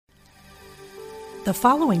The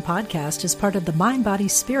following podcast is part of the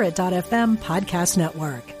MindBodySpirit.fm podcast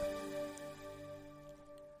network.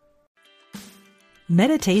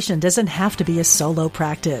 Meditation doesn't have to be a solo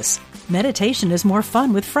practice. Meditation is more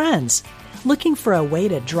fun with friends. Looking for a way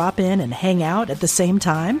to drop in and hang out at the same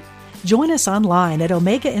time? Join us online at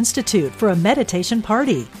Omega Institute for a meditation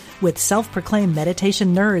party with self-proclaimed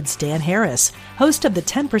meditation nerds Dan Harris, host of the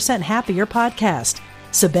 10% Happier podcast,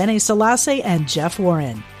 Sebene Selassie, and Jeff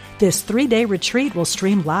Warren. This 3-day retreat will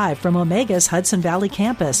stream live from Omega's Hudson Valley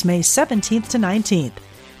campus May 17th to 19th.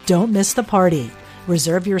 Don't miss the party.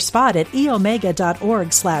 Reserve your spot at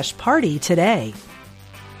eomega.org/party today.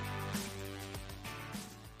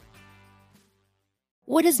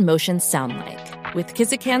 What does motion sound like? With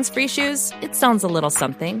Kizik hands-free shoes, it sounds a little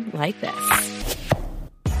something like this.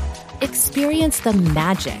 Experience the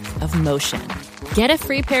magic of motion. Get a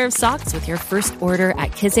free pair of socks with your first order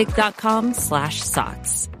at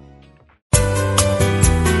kizik.com/socks.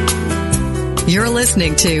 You're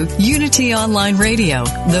listening to Unity Online Radio,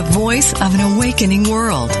 the voice of an awakening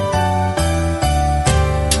world.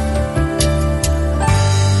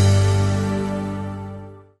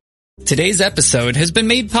 Today's episode has been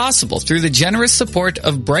made possible through the generous support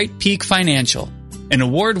of Bright Peak Financial, an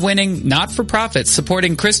award-winning not-for-profit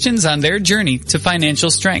supporting Christians on their journey to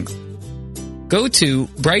financial strength. Go to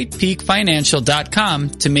brightpeakfinancial.com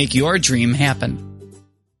to make your dream happen.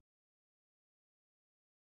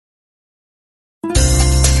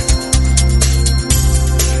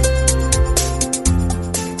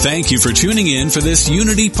 Thank you for tuning in for this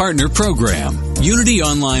Unity Partner Program. Unity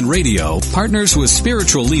Online Radio partners with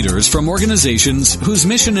spiritual leaders from organizations whose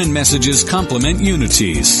mission and messages complement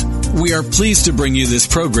Unity's. We are pleased to bring you this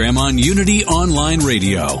program on Unity Online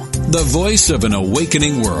Radio, the voice of an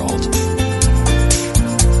awakening world.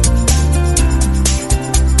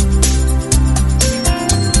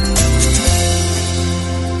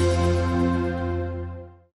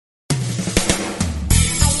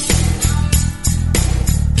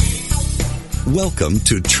 Welcome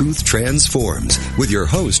to Truth Transforms with your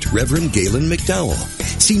host, Reverend Galen McDowell,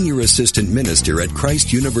 Senior Assistant Minister at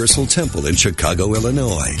Christ Universal Temple in Chicago,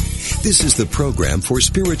 Illinois. This is the program for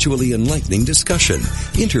spiritually enlightening discussion,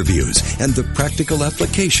 interviews, and the practical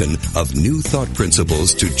application of new thought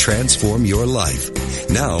principles to transform your life.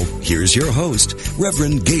 Now, here's your host,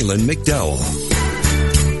 Reverend Galen McDowell.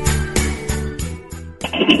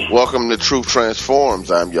 Welcome to Truth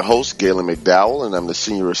Transforms. I'm your host, Galen McDowell, and I'm the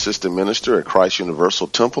Senior Assistant Minister at Christ Universal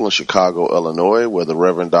Temple in Chicago, Illinois, where the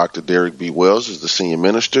Reverend Dr. Derek B. Wells is the Senior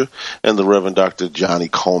Minister, and the Reverend Dr. Johnny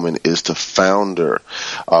Coleman is the founder.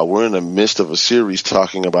 We're in the midst of a series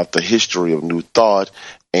talking about the history of New Thought,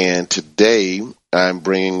 and today I'm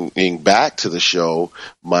bringing back to the show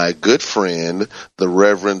my good friend, the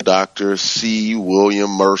Reverend Dr. C.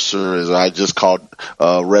 William Mercer, as I just called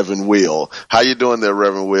Reverend Will. How you doing there,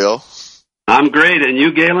 Reverend Will? I'm great, and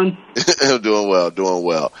you, Galen? I'm doing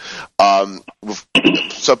well.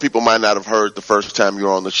 Some people might not have heard the first time you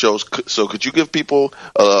were on the show, so could you give people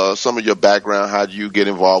some of your background? How do you get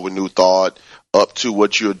involved with New Thought, up to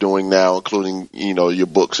what you're doing now, including your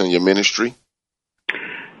books and your ministry?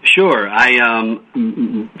 Sure. I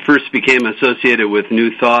first became associated with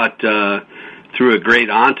New Thought through a great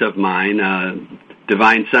aunt of mine, a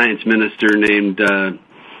divine science minister named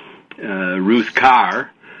Ruth Carr,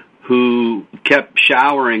 who kept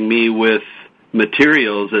showering me with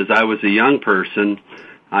materials as I was a young person.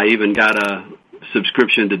 I even got a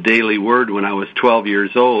subscription to Daily Word when I was 12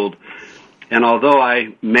 years old. And although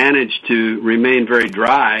I managed to remain very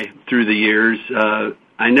dry through the years,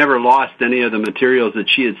 I never lost any of the materials that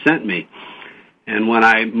she had sent me. And when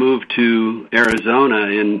I moved to Arizona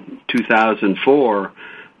in 2004,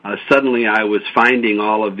 suddenly I was finding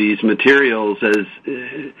all of these materials as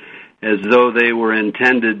though they were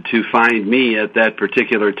intended to find me at that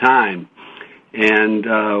particular time. And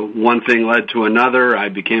one thing led to another. I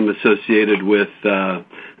became associated with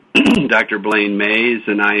Dr. Blaine Mays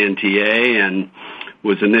and INTA and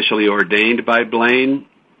was initially ordained by Blaine,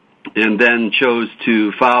 and then chose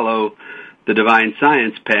to follow the divine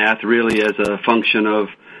science path really as a function of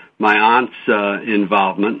my aunt's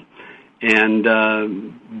involvement, and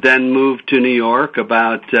then moved to New York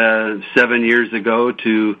about 7 years ago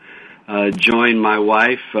to join my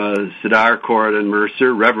wife, Cedar Corridan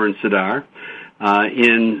Mercer, Reverend Cedar,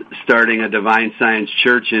 in starting a divine science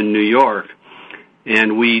church in New York.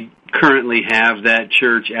 And we currently have that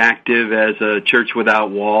church active as a church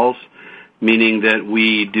without walls, meaning that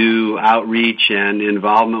we do outreach and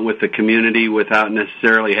involvement with the community without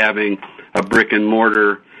necessarily having a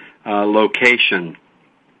brick-and-mortar location.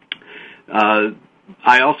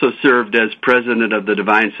 I also served as president of the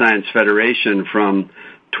Divine Science Federation from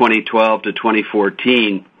 2012 to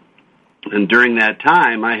 2014, and during that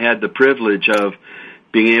time I had the privilege of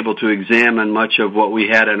being able to examine much of what we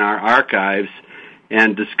had in our archives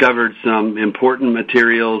and discovered some important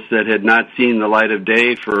materials that had not seen the light of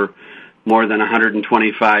day for more than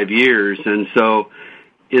 125 years. And so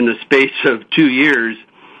in the space of 2 years,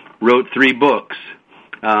 wrote 3 books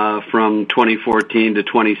from 2014 to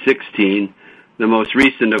 2016, the most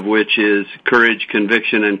recent of which is Courage,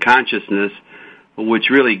 Conviction, and Consciousness, which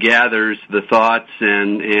really gathers the thoughts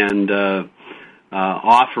and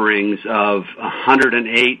offerings of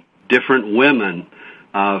 108 different women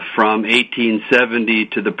from 1870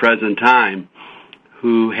 to the present time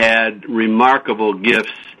who had remarkable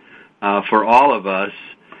gifts for all of us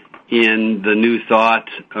in the New Thought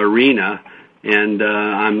arena, and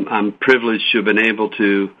I'm privileged to have been able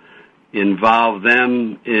to involve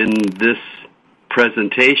them in this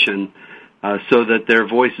presentation so that their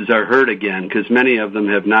voices are heard again, because many of them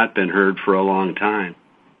have not been heard for a long time.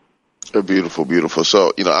 Beautiful, beautiful.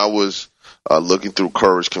 So, I was looking through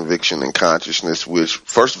Courage, Conviction, and Consciousness, which,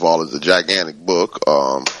 first of all, is a gigantic book,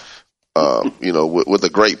 with a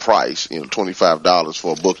great price, $25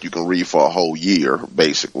 for a book you can read for a whole year,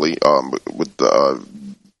 basically, with,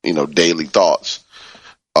 daily thoughts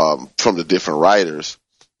from the different writers.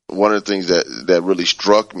 One of the things that really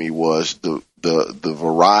struck me was the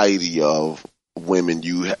variety of women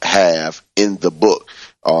you have in the book.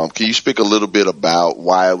 Can you speak a little bit about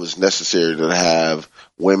why it was necessary to have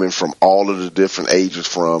women from all of the different ages,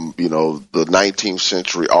 from, the 19th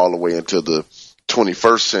century all the way into the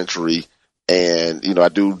 21st century? And, I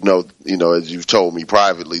do know, as you've told me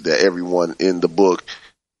privately, that everyone in the book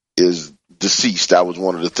is deceased. That was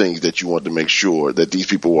one of the things that you wanted to make sure that these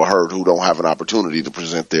people were heard who don't have an opportunity to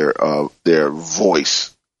present their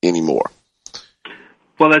voice anymore.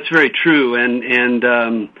 Well, that's very true,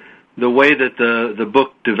 and the way that the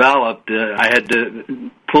book developed, I had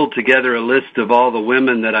to pull together a list of all the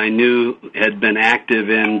women that I knew had been active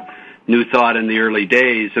in New Thought in the early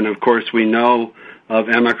days, and of course we know of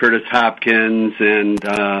Emma Curtis Hopkins and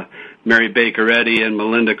Mary Baker Eddy and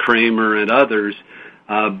Melinda Kramer and others,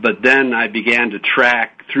 but then I began to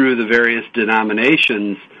track through the various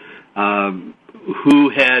denominations who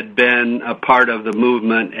had been a part of the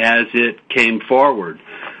movement as it came forward.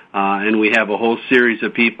 And we have a whole series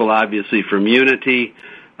of people, obviously, from Unity,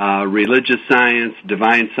 religious science,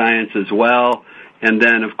 divine science as well, and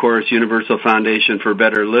then, of course, Universal Foundation for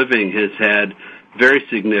Better Living has had very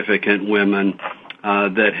significant women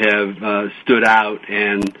that have stood out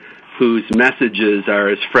and whose messages are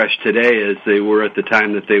as fresh today as they were at the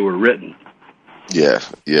time that they were written.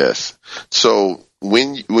 Yes. So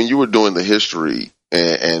when you were doing the history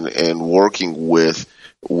and working with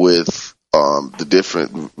the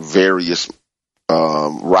different various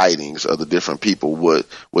writings of the different people,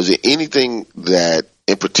 was there anything that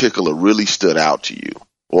in particular really stood out to you?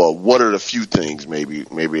 Well, what are the few things? Maybe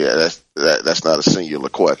that's not a singular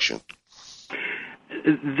question.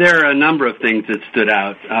 There are a number of things that stood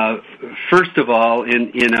out. First of all,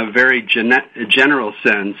 in a very general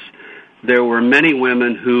sense, there were many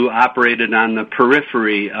women who operated on the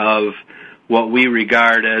periphery of what we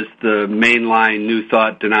regard as the mainline New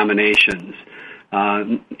Thought denominations,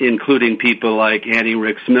 including people like Annie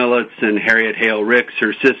Ricks Milletz and Harriet Hale Ricks,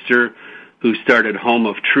 her sister, who started Home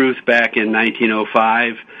of Truth back in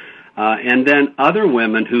 1905, and then other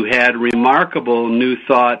women who had remarkable New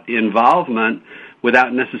Thought involvement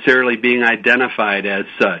without necessarily being identified as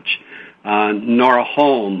such. Nora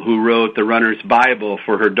Holm, who wrote the Runner's Bible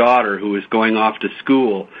for her daughter who was going off to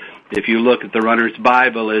school. If you look at the Runner's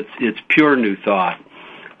Bible, it's pure New Thought.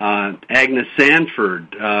 Agnes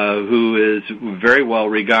Sanford, who is very well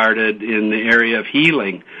regarded in the area of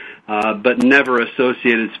healing, but never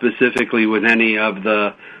associated specifically with any of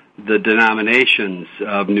the denominations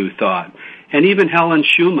of New Thought. And even Helen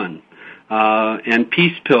Schumann and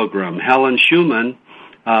Peace Pilgrim. Helen Schumann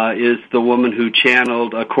is the woman who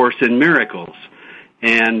channeled A Course in Miracles.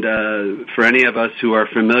 And for any of us who are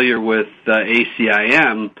familiar with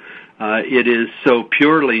ACIM, it is so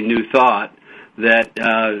purely New Thought that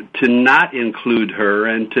to not include her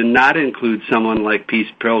and to not include someone like Peace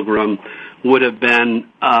Pilgrim would have been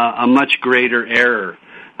a much greater error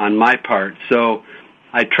on my part. So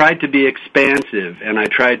I tried to be expansive, and I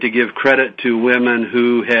tried to give credit to women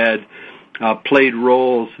who had played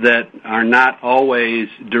roles that are not always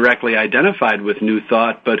directly identified with New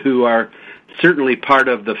Thought, but who are certainly part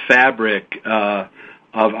of the fabric of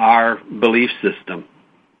our belief system.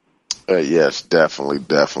 Yes, definitely.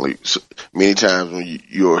 So, many times when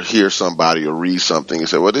you'll hear somebody or read something and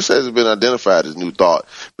say, well, this hasn't been identified as new thought,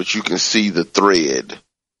 but you can see the thread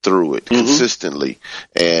through it consistently.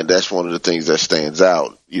 And that's one of the things that stands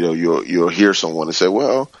out. You'll hear someone and say,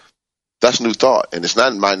 well, that's new thought. And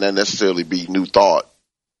might not necessarily be new thought,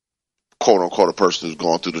 quote unquote, a person who's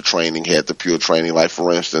gone through the training, had the pure training. Like,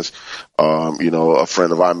 for instance, a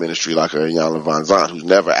friend of our ministry, like Iyanla Van Zandt, who's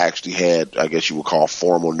never actually had, I guess you would call,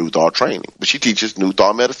 formal New Thought training, but she teaches New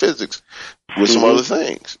Thought metaphysics with some other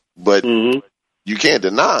things. But you can't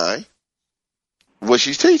deny what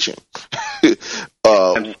she's teaching.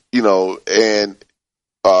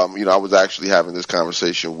 I was actually having this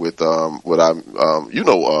conversation with Dr.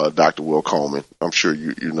 Will Coleman. I'm sure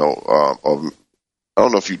you know of. I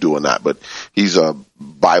don't know if you do or not, but he's a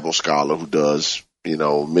Bible scholar who does,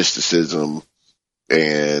 mysticism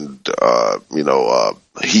and,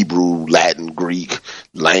 Hebrew, Latin, Greek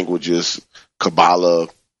languages, Kabbalah,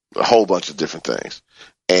 a whole bunch of different things.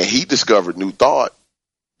 And he discovered New Thought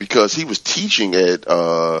because he was teaching at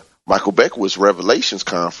Michael Beckwith's Revelations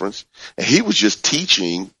Conference, and he was just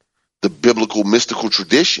teaching the biblical mystical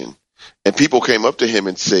tradition. And people came up to him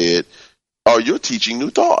and said, "Oh, you're teaching New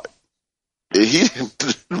Thought." He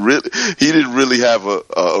didn't really have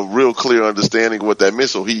a real clear understanding of what that meant.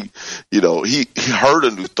 So he heard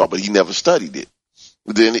a New Thought, but he never studied it.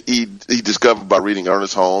 Then he discovered by reading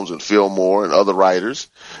Ernest Holmes and Fillmore and other writers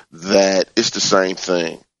that it's the same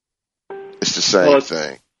thing. It's the same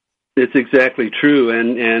thing. It's exactly true.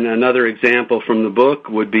 And another example from the book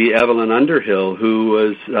would be Evelyn Underhill, who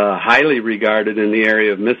was highly regarded in the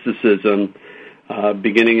area of mysticism,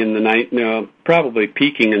 beginning in probably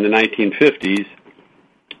peaking in the 1950s.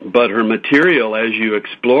 But her material, as you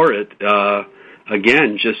explore it,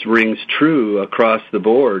 again, just rings true across the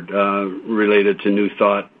board related to New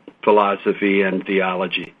Thought philosophy and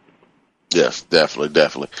theology. Yes,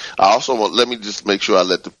 definitely. I also let me just make sure I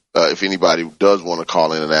let if anybody does want to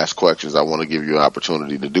call in and ask questions, I want to give you an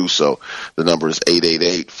opportunity to do so. The number is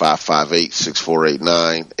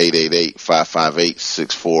 888-558-6489,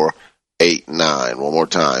 888-558-6489. One more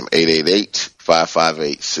time,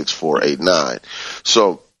 888-558-6489.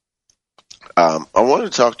 So, I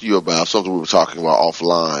wanted to talk to you about something we were talking about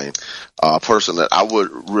offline, a person that I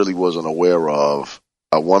really wasn't aware of,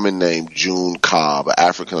 a woman named June Cobb, an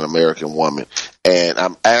African-American woman. And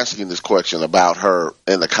I'm asking this question about her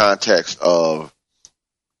in the context of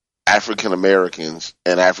African-Americans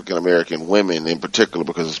and African-American women in particular,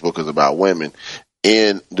 because this book is about women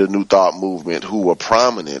in the New Thought movement who were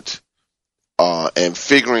prominent and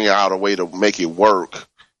figuring out a way to make it work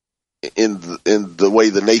in the way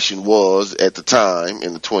the nation was at the time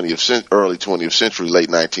in the early 20th century, late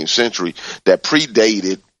 19th century, that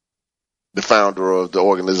predated the founder of the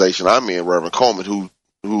organization I'm in, Reverend Coleman,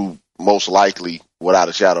 who most likely, without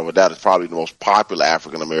a shadow of a doubt, is probably the most popular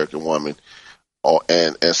African-American woman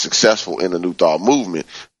and successful in the New Thought movement.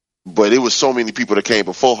 But it was so many people that came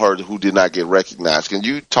before her who did not get recognized. Can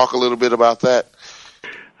you talk a little bit about that?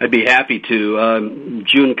 I'd be happy to.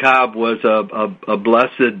 June Cobb was a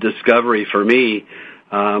blessed discovery for me.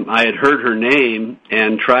 I had heard her name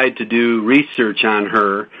and tried to do research on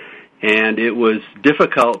her, and it was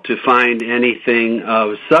difficult to find anything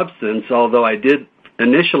of substance, although I did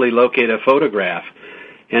initially locate a photograph.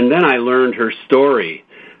 And then I learned her story.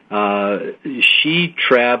 She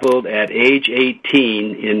traveled at age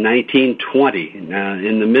 18 in 1920,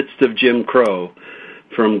 in the midst of Jim Crow,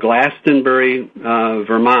 from Glastonbury,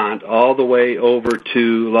 Vermont, all the way over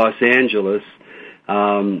to Los Angeles,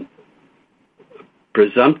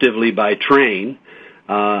 presumptively by train,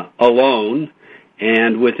 alone.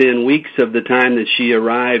 And within weeks of the time that she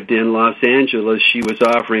arrived in Los Angeles, she was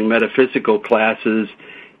offering metaphysical classes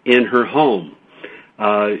in her home.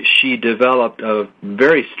 She developed a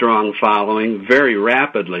very strong following very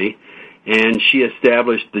rapidly, and she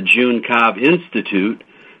established the June Cobb Institute,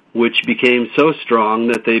 which became so strong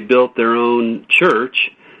that they built their own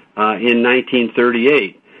church in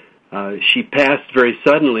 1938. She passed very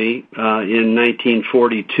suddenly in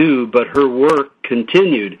 1942, but her work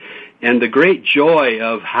continued. And the great joy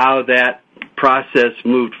of how that process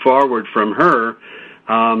moved forward from her,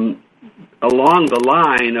 along the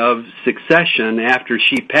line of succession after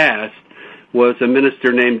she passed, was a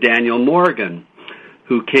minister named Daniel Morgan,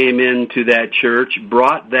 who came into that church,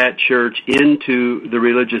 brought that church into the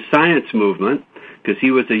religious science movement, because he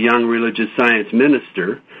was a young religious science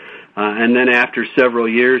minister. And then after several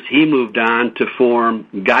years, he moved on to form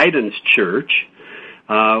Guidance Church,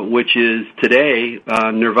 which is today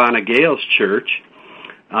Nirvana Gales Church,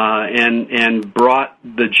 and brought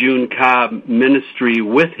the June Cobb ministry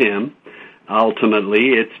with him ultimately,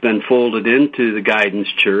 it's been folded into the Guidance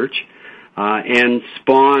Church and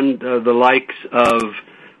spawned the likes of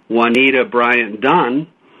Juanita Bryant Dunn,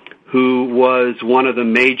 who was one of the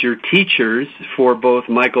major teachers for both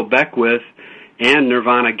Michael Beckwith and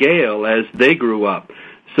Nirvana Gale as they grew up.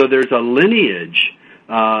 So there's a lineage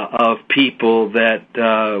of people that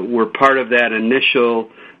were part of that initial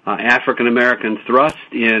African-American thrust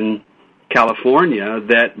in California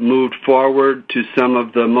that moved forward to some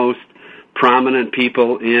of the most prominent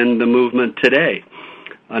people in the movement today.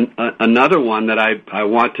 Another one that I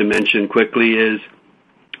want to mention quickly is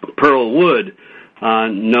Pearl Wood,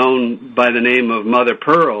 known by the name of Mother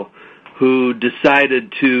Pearl, who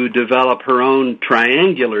decided to develop her own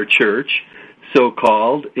triangular church,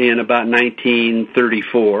 so-called, in about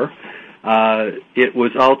 1934. It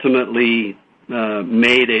was ultimately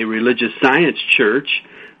made a religious science church,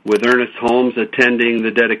 with Ernest Holmes attending the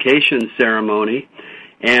dedication ceremony,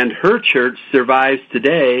 and her church survives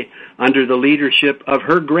today under the leadership of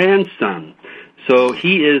her grandson. So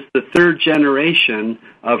he is the third generation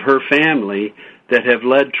of her family that have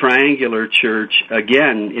led Triangular Church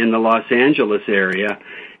again in the Los Angeles area,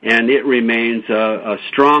 and it remains a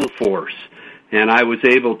strong force. And I was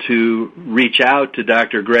able to reach out to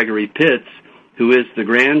Dr. Gregory Pitts, who is the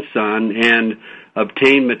grandson, and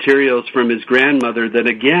obtain materials from his grandmother that,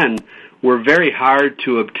 again, were very hard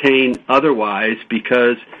to obtain otherwise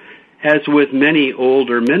because, as with many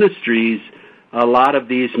older ministries, a lot of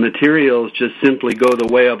these materials just simply go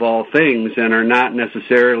the way of all things and are not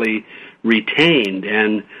necessarily retained.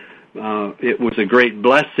 And it was a great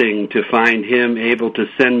blessing to find him able to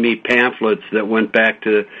send me pamphlets that went back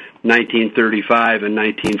to 1935 and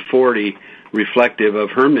 1940, reflective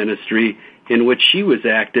of her ministry, in which she was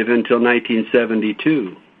active until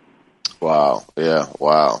 1972. Wow! Yeah,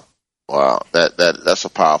 wow! That's a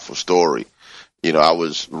powerful story. You know, I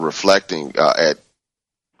was reflecting at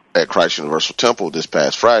Christ Universal Temple this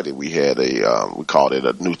past Friday. We had we called it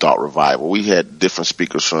a New Thought Revival. We had different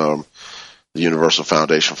speakers from the Universal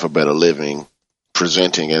Foundation for Better Living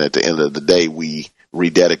presenting, and at the end of the day, we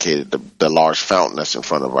rededicated the large fountain that's in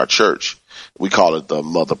front of our church. We call it the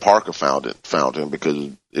Mother Parker fountain because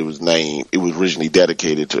it was originally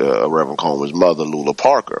dedicated to Reverend Coleman's mother, Lula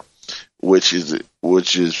Parker, which is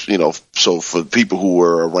so for people who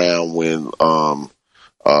were around when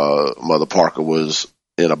Mother Parker was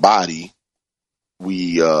in a body,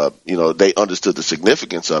 they understood the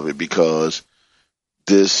significance of it, because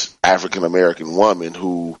this African American woman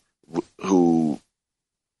who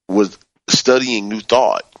was studying New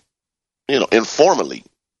Thought, informally,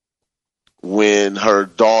 when her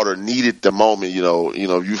daughter needed the moment,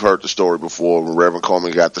 you've heard the story before, when Reverend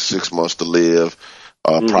Coleman got the 6 months to live,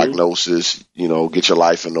 prognosis, get your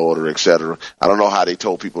life in order, etc. I don't know how they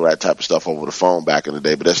told people that type of stuff over the phone back in the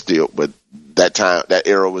day, but that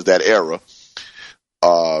era was that era.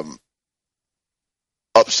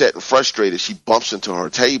 Upset and frustrated, she bumps into her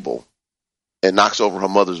table and knocks over her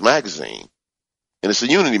mother's magazine. And it's a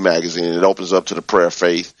Unity magazine, and it opens up to the prayer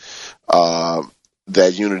faith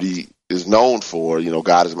that Unity is known for.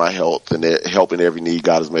 God is my health, and help in every need.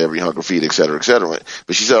 God is my every hunger feed, et cetera, et cetera.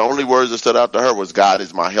 But she said the only words that stood out to her was, God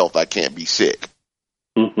is my health, I can't be sick.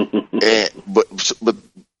 So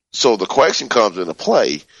the question comes into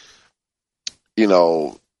play,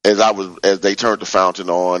 as they turned the fountain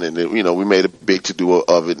on, and we made a big to-do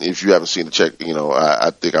of it. If you haven't seen the check,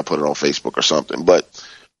 I think I put it on Facebook or something, but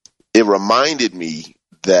it reminded me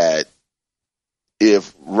that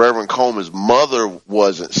if Reverend Coleman's mother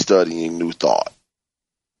wasn't studying New Thought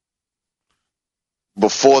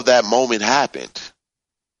before that moment happened,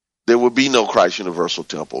 there would be no Christ Universal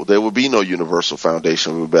Temple. There would be no Universal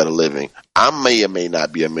Foundation for Better Living. I may or may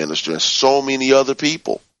not be a minister, and so many other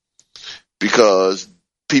people, because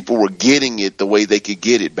people were getting it the way they could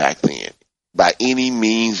get it back then, by any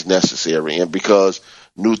means necessary, and because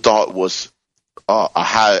New Thought was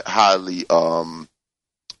highly a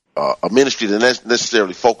ministry that not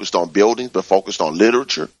necessarily focused on buildings, but focused on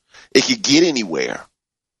literature, it could get anywhere.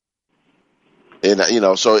 And,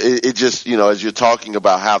 so it just, as you're talking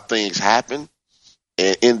about how things happen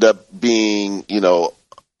and end up being,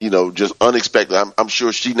 just unexpected. I'm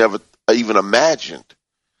sure she never even imagined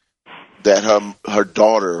that her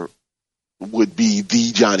daughter would be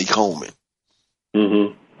the Johnny Coleman.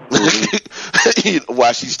 Mm-hmm.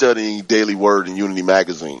 While she's studying Daily Word and Unity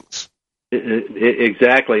magazines.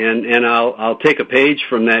 Exactly, and I'll take a page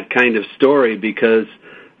from that kind of story, because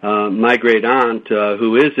my great aunt,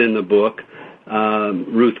 who is in the book,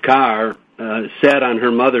 Ruth Carr, sat on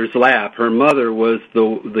her mother's lap. Her mother was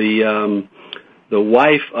the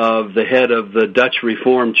wife of the head of the Dutch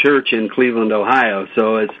Reformed Church in Cleveland, Ohio.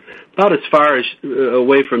 So it's about as far as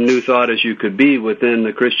away from New Thought as you could be within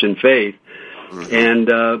the Christian faith.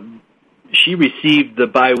 And she received the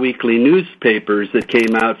biweekly newspapers that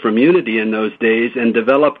came out from Unity in those days and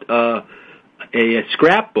developed a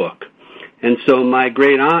scrapbook. And so my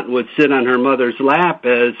great aunt would sit on her mother's lap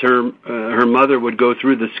as her mother would go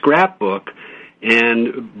through the scrapbook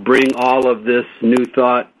and bring all of this New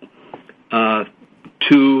Thought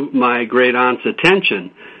to my great aunt's attention.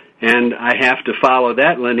 And I have to follow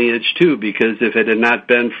that lineage too, because if it had not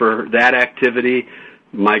been for that activity,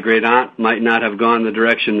 my great aunt might not have gone the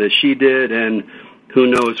direction that she did, and who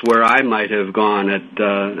knows where I might have gone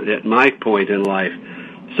at my point in life.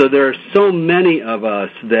 So there are so many of us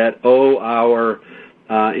that owe our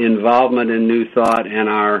involvement in New Thought and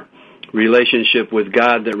our relationship with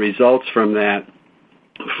God that results from that,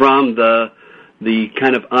 from the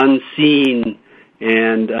kind of unseen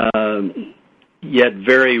and yet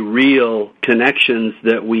very real connections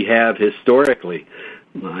that we have historically.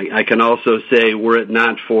 I can also say, were it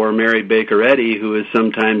not for Mary Baker Eddy, who is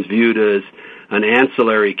sometimes viewed as an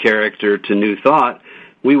ancillary character to New Thought,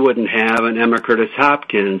 we wouldn't have an Emma Curtis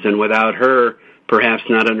Hopkins, and without her, perhaps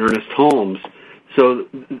not an Ernest Holmes. So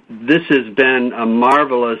this has been a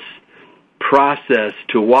marvelous process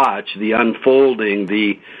to watch, the unfolding,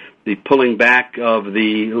 the pulling back of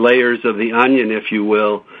the layers of the onion, if you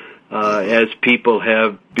will, as people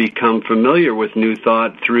have become familiar with New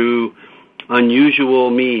Thought through unusual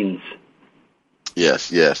means.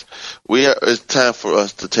 Yes. It's time for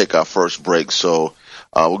us to take our first break, so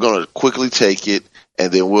we're going to quickly take it,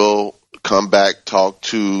 and then we'll come back, talk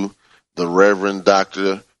to the Reverend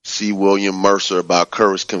Dr. C. William Mercer about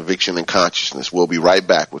courage, conviction, and consciousness. We'll be right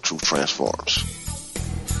back with Truth Transforms.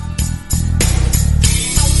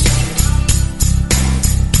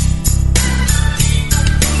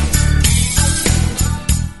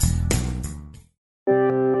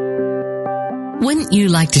 Wouldn't you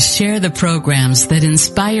like to share the programs that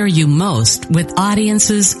inspire you most with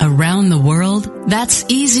audiences around the world? That's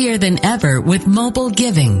easier than ever with mobile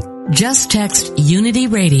giving. Just text Unity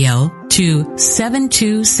Radio to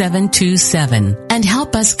 72727 and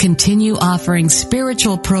help us continue offering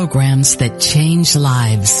spiritual programs that change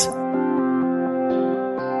lives.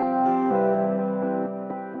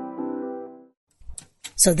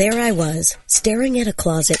 So there I was, staring at a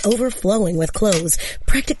closet overflowing with clothes,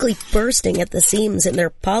 practically bursting at the seams in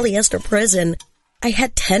their polyester prison. I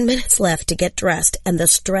had 10 minutes left to get dressed, and the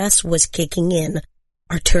stress was kicking in.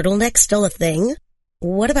 Are turtlenecks still a thing?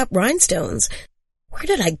 What about rhinestones? Where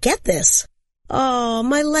did I get this? Oh,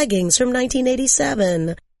 my leggings from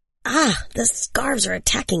 1987. The scarves are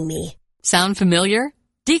attacking me. Sound familiar?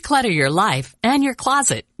 Declutter your life and your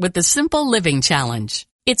closet with the Simple Living Challenge.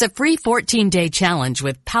 It's a free 14-day challenge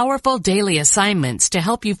with powerful daily assignments to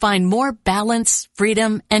help you find more balance,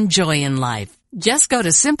 freedom, and joy in life. Just go to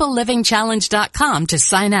simplelivingchallenge.com to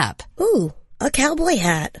sign up. Ooh, a cowboy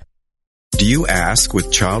hat. Do you ask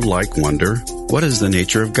with childlike wonder, what is the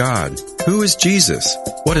nature of God? Who is Jesus?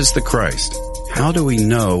 What is the Christ? How do we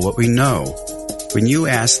know what we know? When you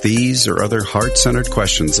ask these or other heart-centered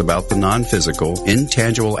questions about the non-physical,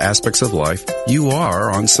 intangible aspects of life, you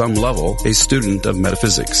are, on some level, a student of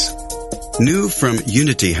metaphysics. New from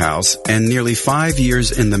Unity House and nearly 5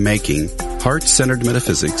 years in the making, Heart-Centered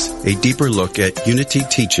Metaphysics, a deeper look at Unity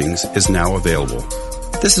teachings, is now available.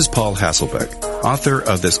 This is Paul Hasselbeck, author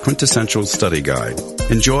of this quintessential study guide.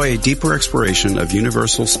 Enjoy a deeper exploration of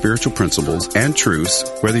universal spiritual principles and truths,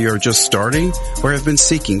 whether you're just starting or have been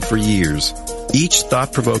seeking for years. Each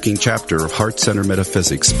thought-provoking chapter of Heart-Centered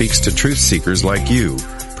Metaphysics speaks to truth seekers like you,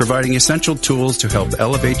 providing essential tools to help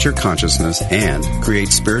elevate your consciousness and create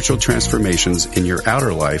spiritual transformations in your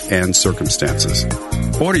outer life and circumstances.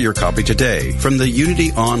 Order your copy today from the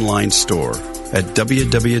Unity online store at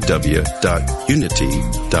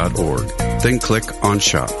www.unity.org. Then click on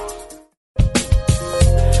Shop.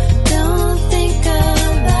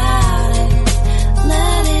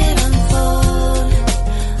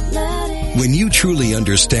 When you truly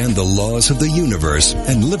understand the laws of the universe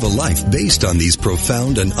and live a life based on these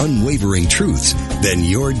profound and unwavering truths, then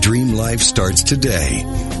your dream life starts today.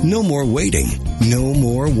 No more waiting, no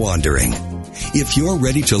more wandering. If you're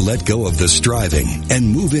ready to let go of the striving and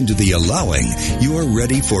move into the allowing, you're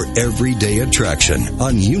ready for everyday attraction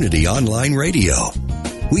on Unity Online Radio.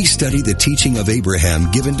 We study the teaching of Abraham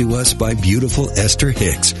given to us by beautiful Esther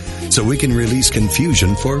Hicks, so we can release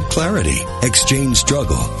confusion for clarity, exchange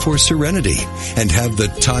struggle for serenity, and have the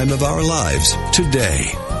time of our lives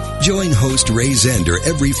today. Join host Ray Zander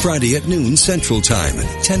every Friday at noon Central Time,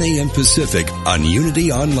 10 a.m. Pacific on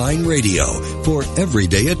Unity Online Radio for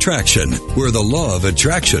Everyday Attraction, where the law of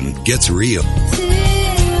attraction gets real.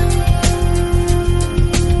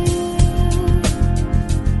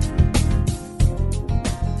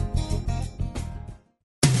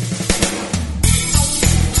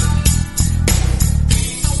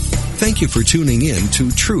 Thank you for tuning in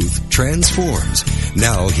to Truth Transforms.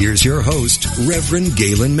 Now, here's your host, Reverend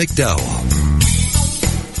Galen McDowell.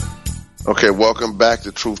 Okay, welcome back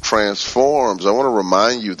to Truth Transforms. I want to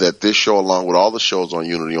remind you that this show, along with all the shows on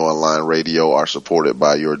Unity Online Radio, are supported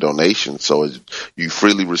by your donations. So as you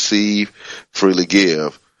freely receive, freely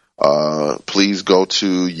give. Please go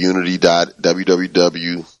to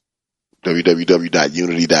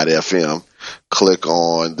www.unity.fm, click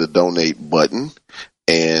on the donate button,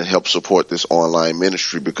 and help support this online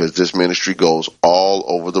ministry, because this ministry goes all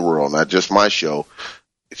over the world, not just my show.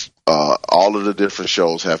 All of the different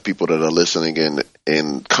shows have people that are listening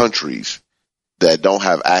in countries that don't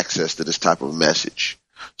have access to this type of message.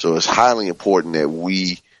 So it's highly important that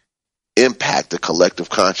we impact the collective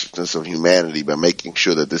consciousness of humanity by making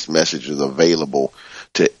sure that this message is available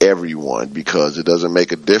to everyone, because it doesn't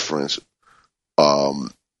make a difference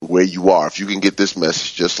where you are. If you can get this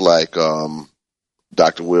message, just like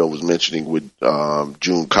Dr. Will was mentioning with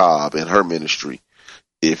June Cobb and her ministry,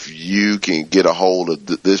 if you can get a hold of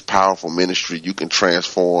this powerful ministry, you can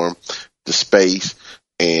transform the space.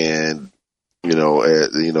 And to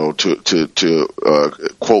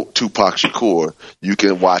quote Tupac Shakur, you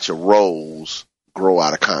can watch a rose grow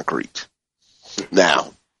out of concrete.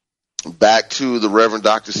 Now, back to the Reverend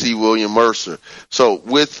Dr. C. William Mercer. So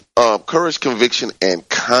with Courage, Conviction, and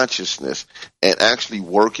Consciousness, and actually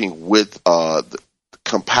working with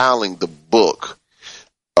compiling the book,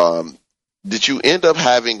 did you end up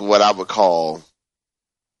having what I would call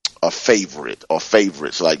a favorite or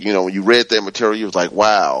favorites? Like, when you read that material, you was like,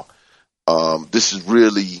 wow, this is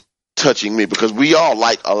really touching me, because we all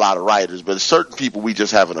like a lot of writers, but certain people we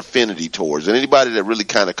just have an affinity towards. And anybody that really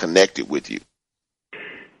kind of connected with you?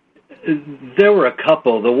 There were a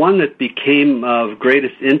couple. The one that became of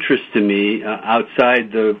greatest interest to me,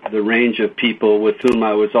 outside the range of people with whom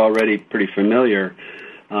I was already pretty familiar,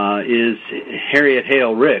 is Harriet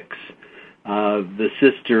Hale Ricks, the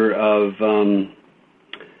sister of who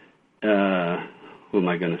am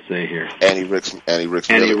I going to say here? Annie Ricks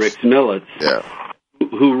Militz. Yeah.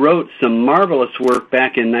 Who wrote some marvelous work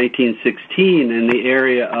back in 1916 in the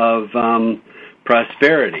area of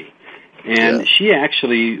prosperity. And she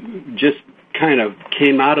actually just kind of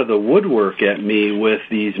came out of the woodwork at me with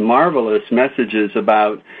these marvelous messages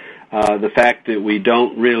about the fact that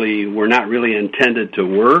we're not really intended to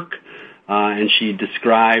work. And she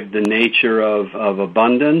described the nature of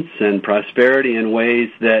abundance and prosperity in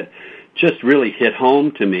ways that just really hit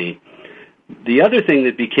home to me. The other thing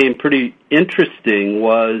that became pretty interesting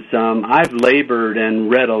was I've labored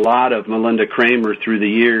and read a lot of Melinda Kramer through the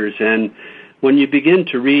years, and when you begin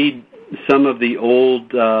to read some of the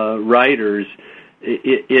old writers,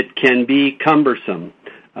 it can be cumbersome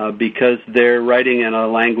because they're writing in a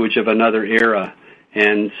language of another era,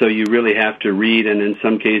 and so you really have to read and in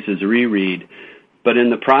some cases reread. But in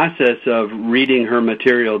the process of reading her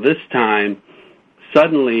material this time,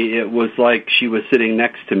 suddenly it was like she was sitting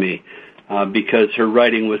next to me, because her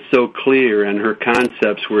writing was so clear and her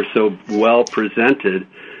concepts were so well presented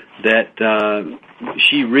that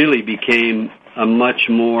she really became a much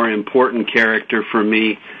more important character for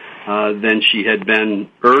me than she had been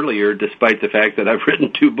earlier, despite the fact that I've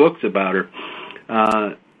written 2 books about her.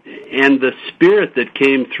 And the spirit that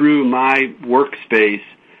came through my workspace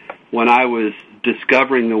when I was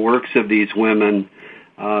discovering the works of these women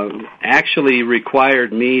actually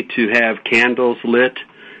required me to have candles lit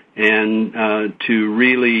and to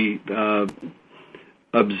really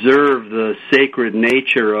observe the sacred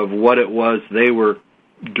nature of what it was they were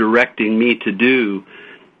directing me to do,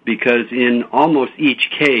 because in almost each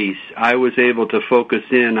case I was able to focus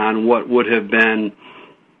in on what would have been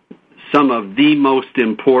some of the most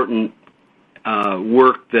important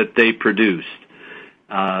work that they produced.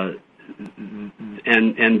 And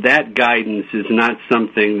that guidance is not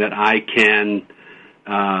something that I can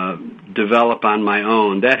develop on my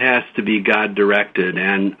own. That has to be God-directed,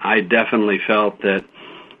 and I definitely felt that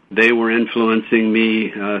they were influencing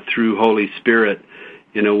me through Holy Spirit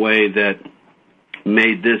in a way that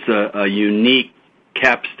made this a unique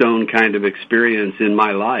capstone kind of experience in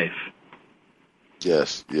my life.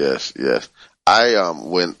 Yes. I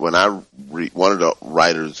when I read, one of the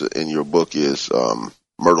writers in your book is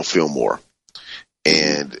Myrtle Fillmore,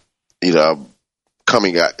 and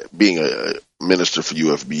being a minister for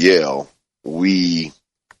UFBL, we,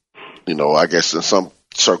 I guess in some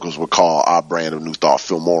circles would call our brand of New Thought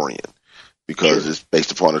Fillmorian, because it's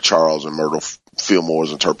based upon a Charles and Myrtle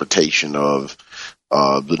Fillmore's interpretation of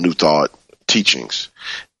the New Thought teachings,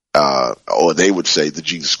 or they would say the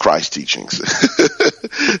Jesus Christ teachings.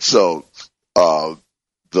 So, but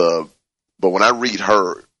when I read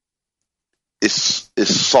her, it's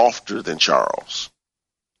softer than Charles.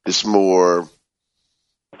 It's more,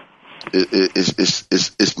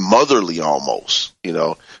 it's motherly almost.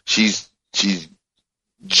 She's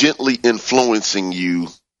gently influencing you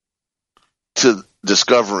to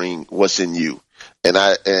discovering what's in you, and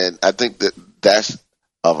I think that's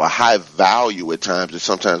of a high value at times that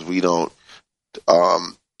sometimes we don't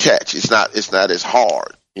catch. It's not as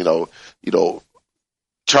hard.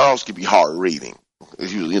 Charles could be hard reading.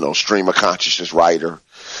 He was, stream of consciousness writer,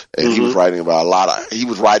 and he was writing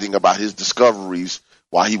about his discoveries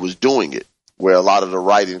while he was doing it, where a lot of the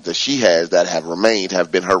writings that she has that have remained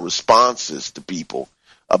have been her responses to people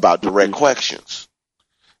about direct questions.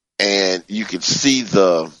 And you can see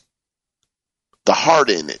the heart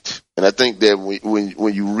in it. And I think that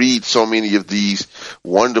when you read so many of these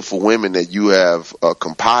wonderful women that you have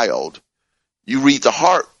compiled, you read the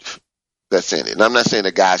heart that's in it. And I'm not saying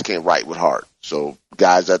that guys can't write with heart. So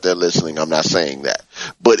guys out there listening, I'm not saying that.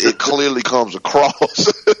 But it clearly comes across.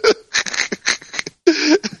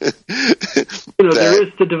 There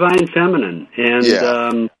is the divine feminine.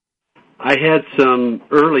 And I had some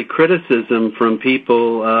early criticism from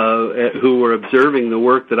people who were observing the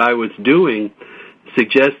work that I was doing,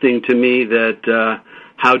 suggesting to me that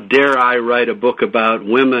how dare I write a book about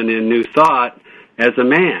women in New Thought as a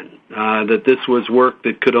man, that this was work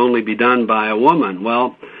that could only be done by a woman.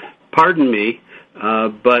 Well, pardon me,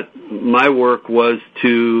 but my work was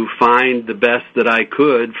to find the best that I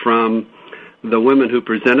could from the women who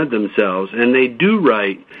presented themselves, and they do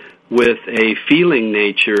write with a feeling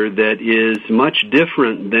nature that is much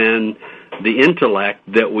different than the intellect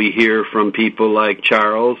that we hear from people like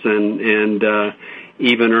Charles and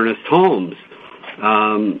even Ernest Holmes.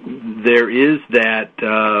 There is that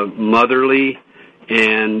motherly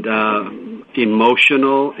and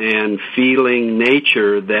emotional and feeling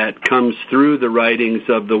nature that comes through the writings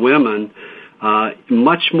of the women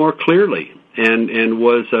much more clearly, and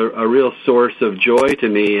was a real source of joy to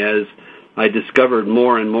me as I discovered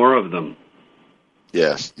more and more of them.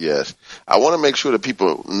 Yes. I want to make sure that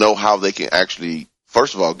people know how they can actually,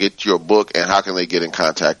 first of all, get your book, and how can they get in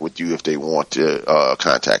contact with you if they want to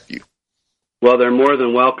contact you? Well, they're more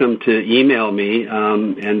than welcome to email me,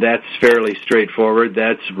 and that's fairly straightforward.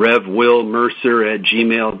 That's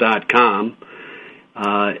revwillmercer@gmail.com.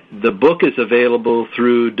 The book is available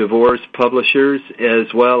through DeVore's Publishers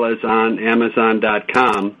as well as on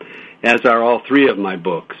Amazon.com, as are all three of my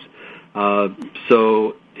books.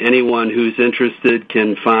 So anyone who's interested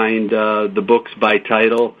can find the books by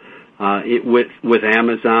title with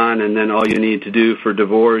Amazon, and then all you need to do for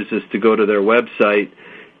DeVore's is to go to their website,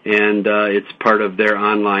 and it's part of their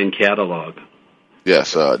online catalog.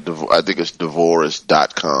 Yes, I think it's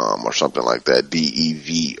Devores.com or something like that,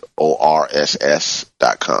 DEVORSS.com.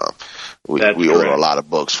 We order a lot of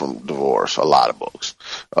books from DeVores, a lot of books.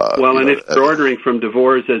 And if you're ordering from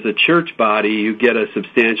DeVores as a church body, you get a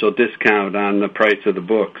substantial discount on the price of the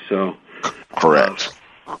book. So, correct.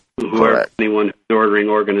 Anyone who's ordering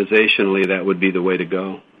organizationally, that would be the way to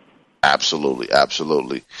go. Absolutely.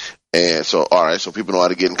 And so, all right, so people know how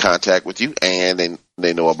to get in contact with you, and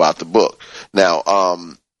they know about the book. Now,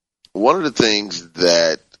 one of the things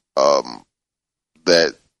that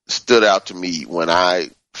stood out to me when I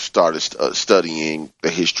started studying the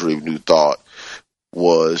history of New Thought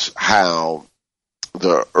was how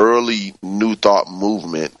the early New Thought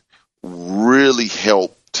movement really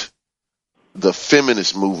helped the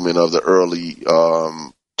feminist movement of the early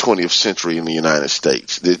 20th century in the United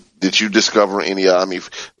States. Did you discover any?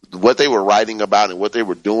 What they were writing about and what they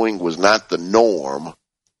were doing was not the norm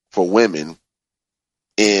for women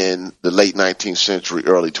in the late 19th century,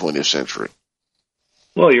 early 20th century.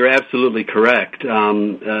 Well, you're absolutely correct.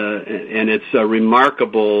 And it's a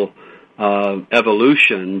remarkable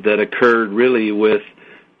evolution that occurred really with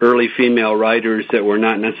early female writers that were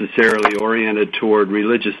not necessarily oriented toward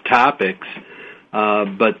religious topics,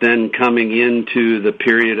 but then coming into the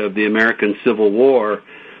period of the American Civil War,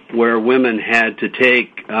 where women had to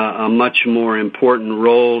take a much more important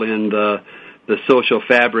role in the social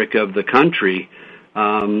fabric of the country.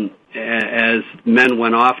 As men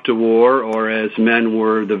went off to war, or as men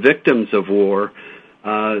were the victims of war,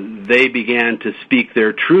 they began to speak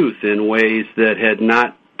their truth in ways that had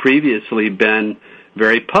not previously been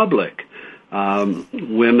very public.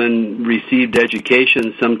 Women received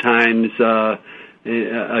education sometimes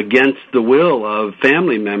against the will of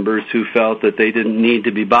family members who felt that they didn't need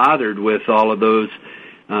to be bothered with all of those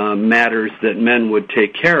matters that men would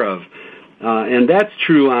take care of. And that's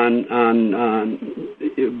true on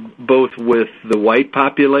both with the white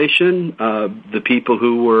population, the people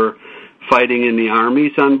who were fighting in the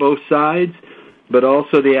armies on both sides, but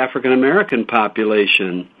also the African American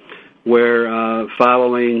population, where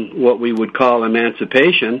following what we would call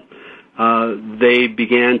emancipation, they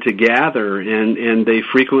began to gather, and they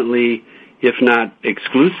frequently, if not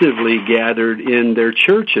exclusively, gathered in their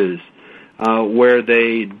churches, where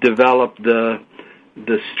they developed the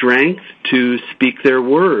strength to speak their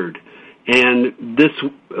word. And this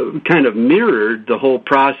kind of mirrored the whole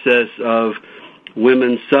process of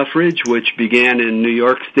women's suffrage, which began in New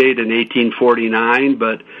York State in 1849,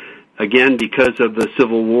 but again, because of the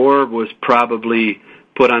Civil War, was probably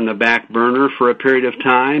put on the back burner for a period of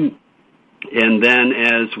time. And then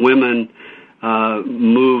as women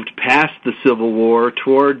moved past the Civil War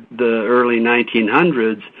toward the early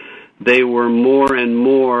 1900s, they were more and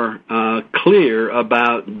more clear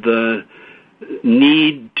about the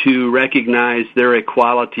need to recognize their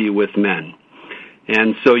equality with men.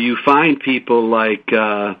 And so you find people like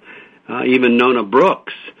even Nona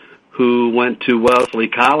Brooks, who went to Wellesley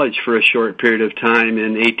College for a short period of time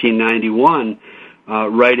in 1891,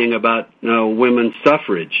 writing about women's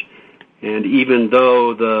suffrage. And even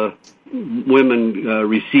though the women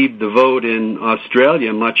received the vote in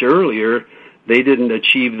Australia much earlier, they didn't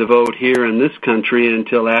achieve the vote here in this country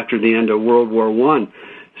until after the end of World War I.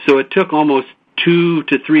 So it took almost 2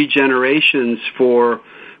 to 3 generations for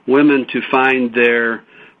women to find their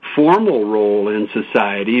formal role in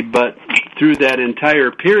society, but through that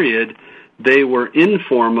entire period, they were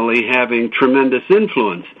informally having tremendous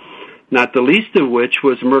influence, not the least of which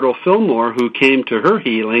was Myrtle Fillmore, who came to her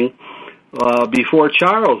healing before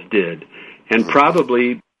Charles did, and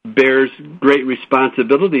probably bears great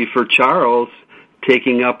responsibility for Charles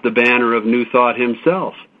taking up the banner of New Thought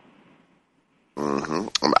himself.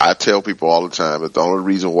 Mm-hmm. I tell people all the time that the only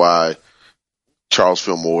reason why Charles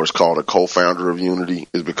Fillmore is called a co-founder of Unity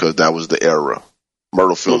is because that was the era.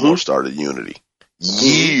 Myrtle Fillmore started Unity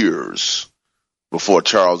years before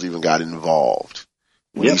Charles even got involved.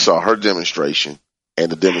 When he saw her demonstration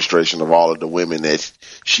and the demonstration of all of the women that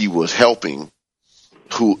she was helping,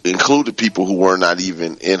 who included people who were not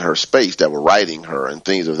even in her space that were writing her and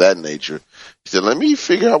things of that nature, he said, let me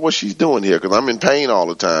figure out what she's doing here because I'm in pain all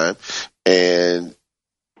the time. And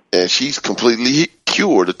she's completely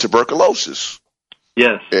cured of tuberculosis.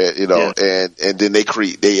 Yes. And then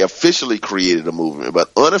they officially created a movement,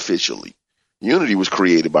 but unofficially, Unity was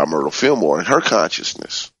created by Myrtle Fillmore and her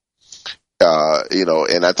consciousness.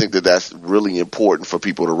 And I think that that's really important for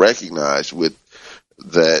people to recognize with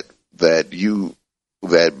that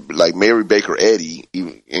like Mary Baker Eddy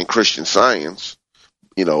in Christian Science,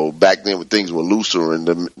 back then when things were looser and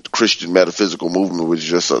the Christian metaphysical movement was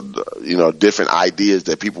just, different ideas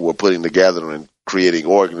that people were putting together and creating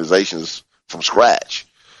organizations from scratch.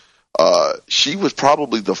 She was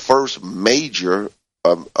probably the first major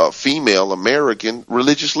female American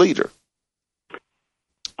religious leader.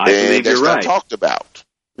 And that's not talked about.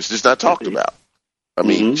 It's just not talked about. I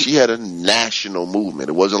mean, she had a national movement.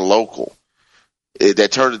 It wasn't local.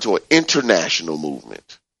 That turned into an international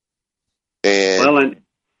movement. And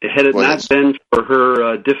had it not been for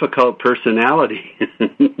her difficult personality,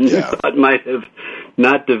 it might have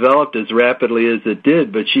not developed as rapidly as it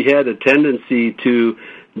did, but she had a tendency to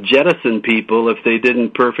jettison people if they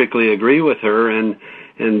didn't perfectly agree with her, and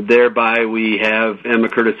thereby we have Emma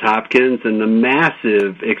Curtis Hopkins and the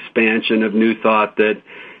massive expansion of New Thought that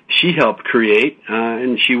she helped create,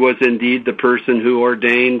 and she was indeed the person who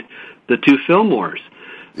ordained the two Fillmores.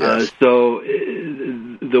 Yes. So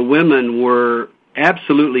the women were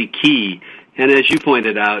absolutely key. And as you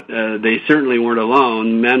pointed out, they certainly weren't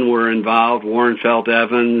alone. Men were involved, Warren Felt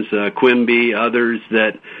Evans, Quimby, others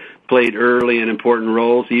that played early and important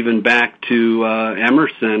roles, even back to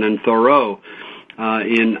Emerson and Thoreau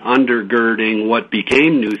in undergirding what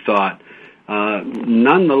became New Thought.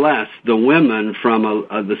 Nonetheless, the women, from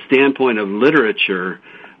the standpoint of literature,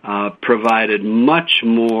 provided much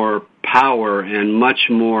more power and much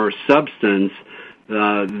more substance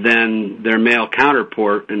than their male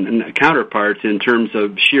counterparts in terms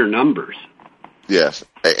of sheer numbers. Yes,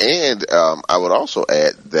 and I would also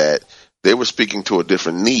add that they were speaking to a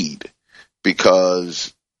different need,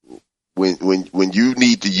 because when you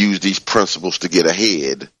need to use these principles to get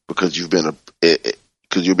ahead, because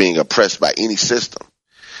you're being oppressed by any system,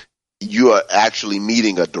 you are actually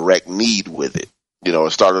meeting a direct need with it.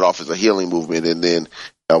 it started off as a healing movement and then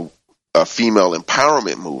a female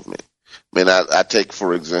empowerment movement. I take,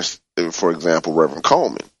 for example, Reverend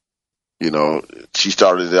Coleman. She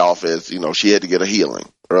started it off as, she had to get a healing.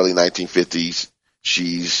 Early 1950s.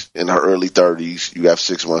 She's in her early 30s. You have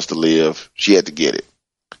 6 months to live. She had to get it.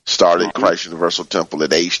 Started Christ Universal Temple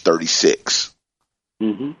at age 36.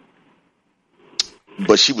 Mm-hmm.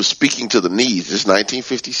 But she was speaking to the needs. This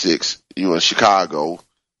 1956. You were in Chicago,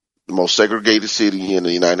 the most segregated city in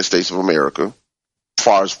the United States of America, as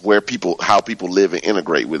far as how people live and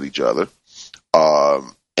integrate with each other.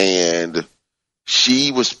 And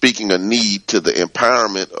she was speaking a need to the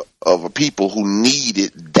empowerment of a people who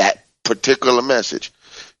needed that particular message.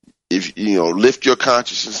 If lift your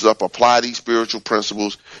consciousness up, apply these spiritual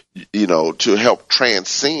principles, to help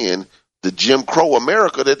transcend the Jim Crow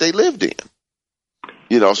America that they lived in.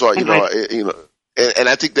 And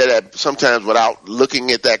I think that sometimes without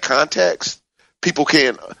looking at that context, people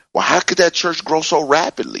can, well, how could that church grow so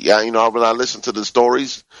rapidly? When I listen to the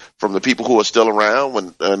stories from the people who are still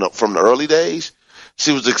around from the early days,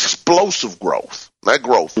 see, it was explosive growth, not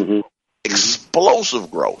growth,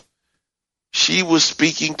 explosive growth. She was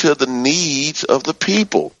speaking to the needs of the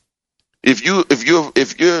people. If you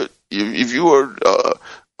were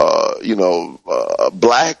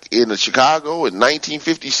black in Chicago in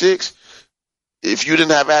 1956, if you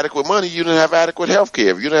didn't have adequate money, you didn't have adequate health care.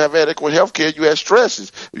 If you didn't have adequate health care, you had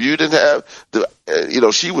stresses. If you didn't have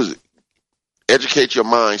she was educate your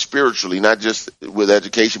mind spiritually, not just with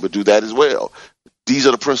education, but do that as well. These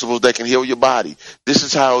are the principles that can heal your body. This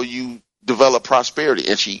is how you develop prosperity.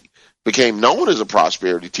 And she became known as a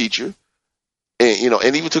prosperity teacher, and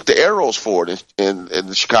and even took the arrows for it in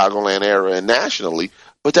the Chicagoland area and nationally.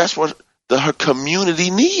 But that's what her community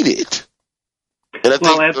needed. And I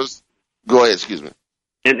think go ahead, excuse me.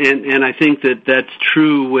 And I think that's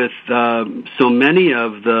true with so many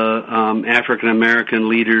of the African American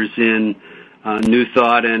leaders in New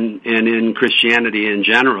Thought and in Christianity in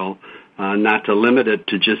general. Not to limit it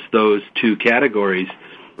to just those two categories.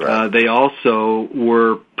 Right. They also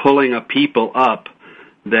were pulling a people up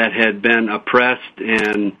that had been oppressed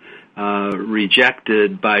and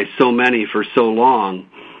rejected by so many for so long,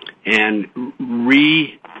 and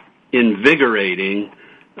reinvigorating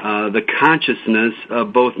the consciousness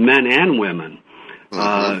of both men and women.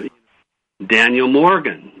 Daniel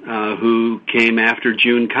Morgan, who came after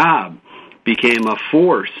June Cobb, became a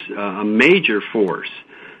force, a major force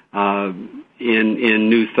in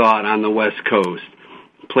New Thought on the West Coast.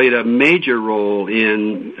 Played a major role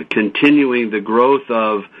in continuing the growth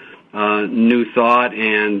of New Thought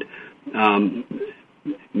and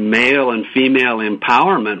male and female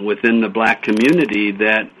empowerment within the black community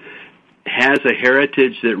that has a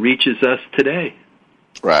heritage that reaches us today.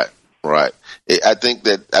 Right. I think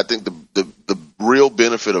the real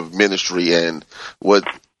benefit of ministry and what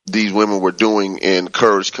these women were doing in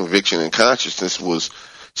Courage, Conviction, and Consciousness was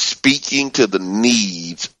speaking to the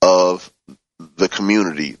needs of the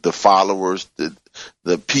community, the followers,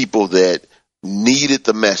 the people that needed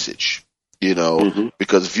the message,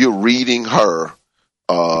 because if you're reading her,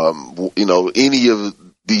 any of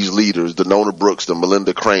these leaders, the Nona Brooks, the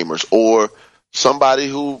Melinda Kramers, or somebody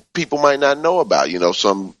who people might not know about,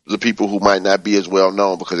 the people who might not be as well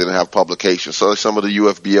known because they didn't have publications. So some of the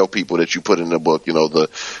UFBL people that you put in the book, the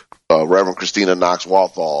Reverend Christina Knox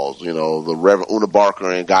Walthall, the Reverend Una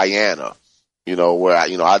Barker in Guyana, where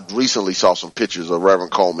I recently saw some pictures of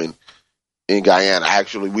Reverend Coleman in Guyana.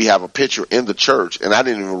 Actually, we have a picture in the church, and I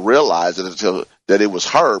didn't even realize it until that it was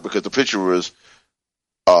her, because the picture was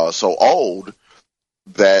so old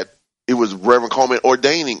that it was Reverend Coleman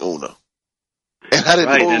ordaining Una, and I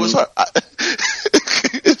didn't know it was her.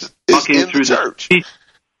 Walking through the church,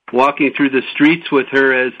 walking through the streets with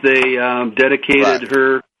her as they dedicated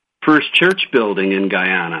her first church building in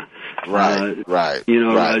Guyana. Right.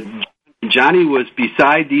 Johnny was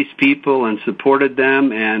beside these people and supported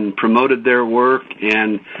them and promoted their work,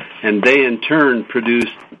 and they in turn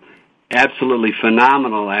produced absolutely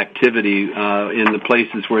phenomenal activity in the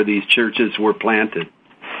places where these churches were planted.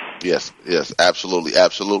 Yes,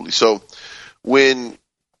 absolutely. So when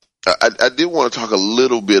I did want to talk a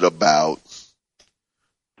little bit about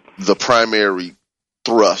the primary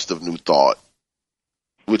thrust of New Thought,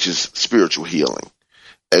 which is spiritual healing.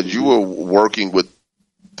 As you were working with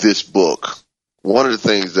this book, one of the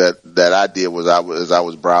things that I did was as I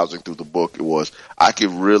was browsing through the book, I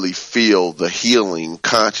could really feel the healing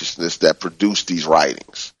consciousness that produced these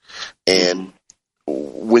writings. And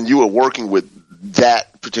when you were working with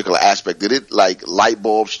that particular aspect, did it like light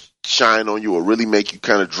bulbs shine on you or really make you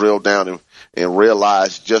kind of drill down and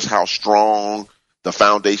realize just how strong the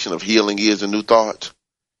foundation of healing is in New Thought?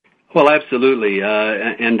 Well, absolutely,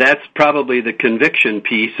 and that's probably the conviction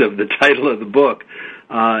piece of the title of the book,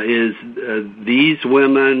 is these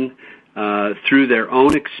women, through their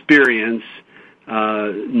own experience,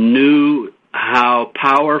 knew how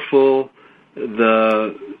powerful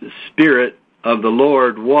the Spirit of the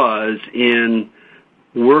Lord was in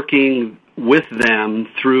working with them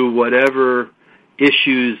through whatever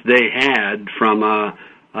issues they had from a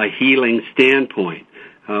healing standpoint.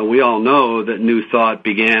 We all know that New Thought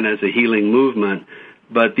began as a healing movement,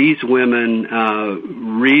 but these women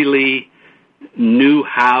really knew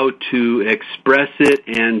how to express it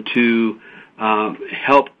and to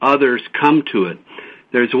help others come to it.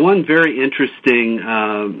 There's one very interesting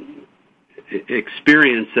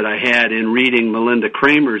experience that I had in reading Melinda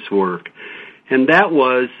Kramer's work, and that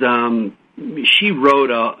was she wrote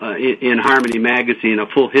in Harmony Magazine a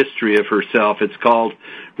full history of herself. It's called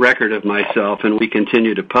Record of Myself, and we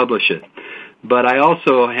continue to publish it. But I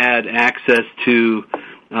also had access to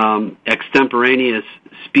extemporaneous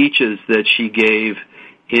speeches that she gave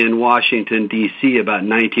in Washington, D.C. about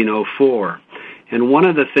 1904. And one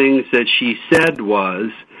of the things that she said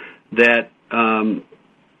was that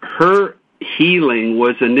her healing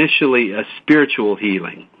was initially a spiritual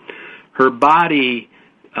healing. Her body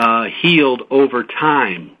healed over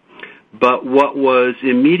time, but what was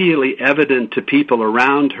immediately evident to people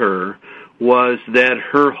around her was that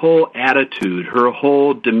her whole attitude, her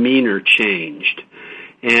whole demeanor changed.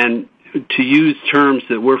 And to use terms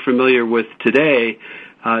that we're familiar with today,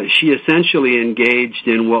 she essentially engaged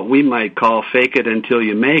in what we might call fake it until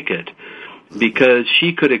you make it, because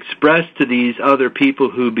she could express to these other people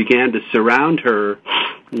who began to surround her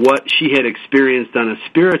what she had experienced on a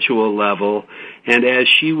spiritual level, and as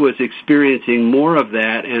she was experiencing more of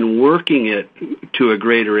that and working it to a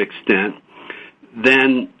greater extent,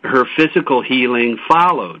 then her physical healing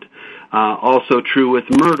followed. Also true with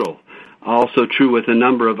Myrtle, also true with a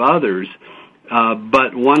number of others.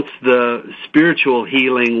 But once the spiritual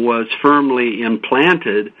healing was firmly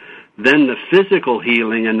implanted, then the physical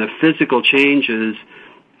healing and the physical changes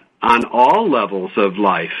on all levels of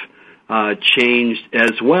life changed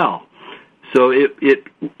as well. So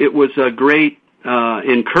it was a great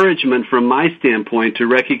encouragement from my standpoint to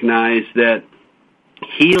recognize that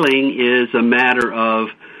healing is a matter of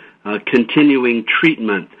continuing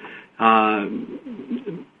treatment.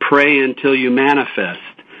 Pray until you manifest.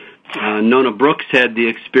 Nona Brooks had the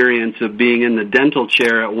experience of being in the dental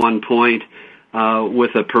chair at one point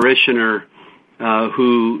with a parishioner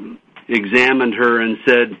who examined her and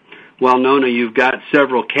said, well, Nona, you've got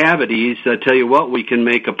several cavities. I tell you what, we can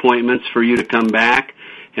make appointments for you to come back,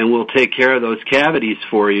 and we'll take care of those cavities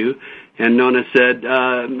for you. And Nona said,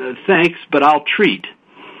 thanks, but I'll treat.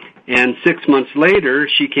 And 6 months later,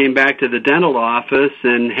 she came back to the dental office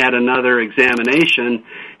and had another examination,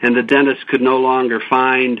 and the dentist could no longer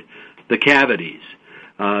find the cavities.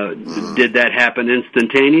 Did that happen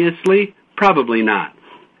instantaneously? Probably not.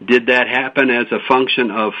 Did that happen as a function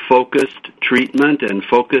of focused treatment and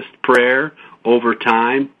focused prayer over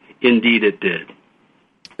time? Indeed it did.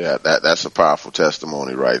 Yeah, that's a powerful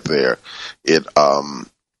testimony right there.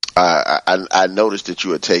 I noticed that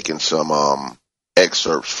you had taken some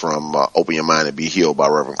excerpts from Open Your Mind and Be Healed by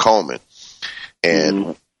Reverend Coleman.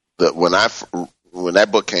 And when that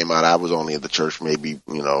book came out, I was only in the church maybe,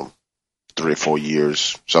 3 or 4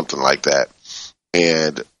 years, something like that.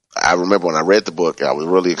 And I remember when I read the book, I was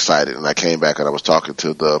really excited, and I came back and I was talking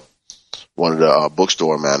to one of the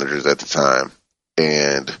bookstore managers at the time,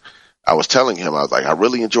 and I was telling him, I was like, I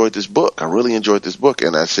really enjoyed this book. And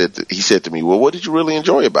he said to me, well, what did you really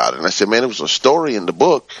enjoy about it? And I said, man, it was a story in the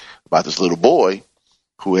book about this little boy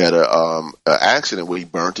who had an accident where he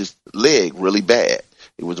burnt his leg really bad.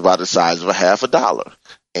 It was about the size of $50.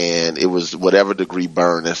 And it was whatever degree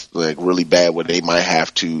burn that's like really bad, where they might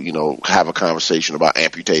have to, have a conversation about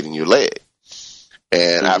amputating your leg.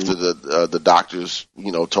 And after the doctors,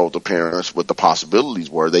 told the parents what the possibilities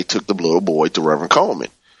were, they took the little boy to Reverend Coleman.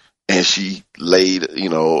 And she laid,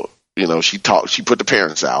 she put the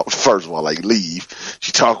parents out, first of all, like leave.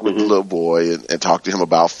 She talked with the little boy and talked to him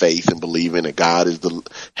about faith and believing that God is the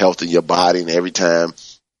health in your body. And every time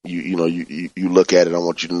you look at it, I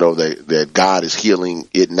want you to know that God is healing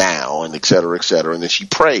it now, and et cetera, et cetera. And then she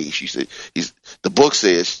prayed. She said, the book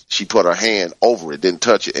says she put her hand over it, didn't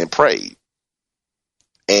touch it, and prayed.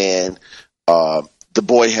 And the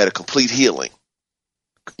boy had a complete healing.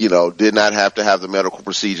 Did not have to have the medical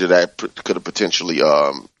procedure that could have potentially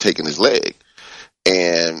taken his leg.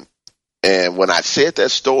 And when I said that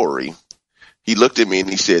story, he looked at me and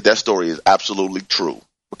he said, that story is absolutely true,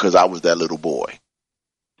 because I was that little boy.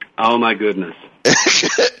 Oh, my goodness.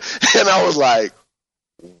 And I was like,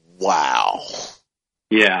 wow.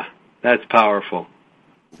 Yeah, that's powerful.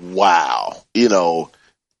 Wow. You know,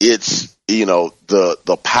 it's, you know,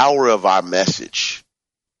 the power of our message,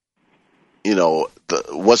 you know,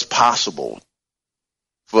 what's possible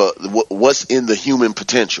for what's in the human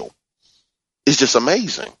potential. It's just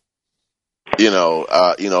amazing.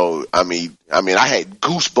 I mean, I had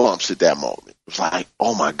goosebumps at that moment. It was like,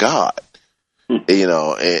 oh my God. You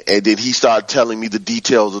know, and then he started telling me the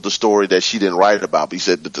details of the story that she didn't write about. But he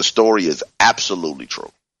said that the story is absolutely true.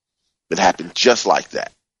 It happened just like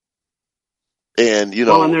that. And, you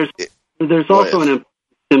know, well, and there's also an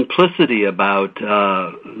simplicity about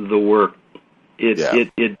the work.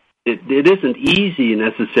 It isn't easy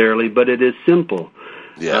necessarily, but it is simple.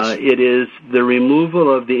 Yes. It is the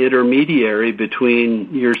removal of the intermediary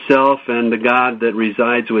between yourself and the God that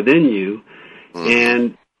resides within you,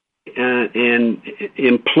 and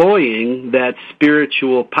employing that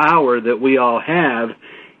spiritual power that we all have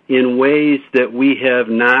in ways that we have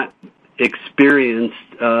not experienced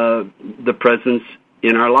the presence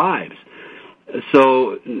in our lives.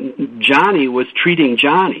 So Johnny was treating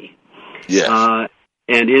Johnny, yes,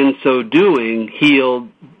 and in so doing healed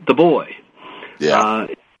the boy. Yeah.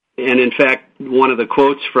 And in fact, one of the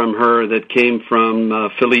quotes from her that came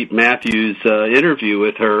from Philippe Matthews' interview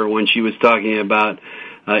with her when she was talking about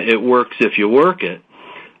it works if you work it,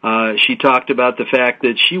 she talked about the fact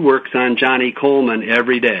that she works on Johnny Coleman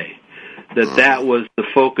every day, that was the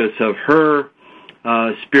focus of her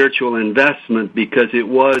spiritual investment, because it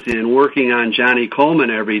was in working on Johnny Coleman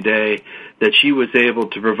every day that she was able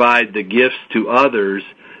to provide the gifts to others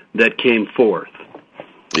that came forth.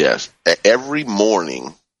 Yes. Every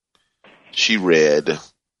morning she read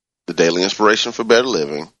the Daily Inspiration for Better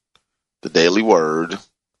Living, the Daily Word,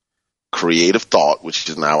 Creative Thought, which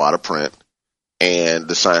is now out of print, and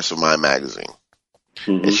the Science of Mind magazine.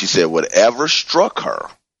 Mm-hmm. And she said whatever struck her,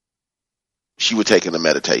 she would take into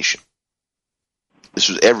meditation. This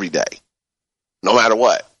was every day, no matter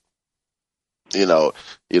what. You know,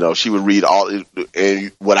 she would read all,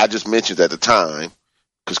 and what I just mentioned at the time,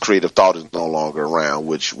 because Creative Thought is no longer around,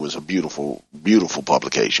 which was a beautiful, beautiful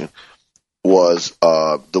publication, was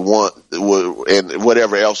the one, and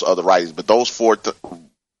whatever else other writings, but those four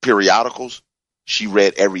periodicals she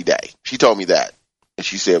read every day. She told me that. And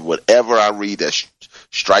she said, whatever I read that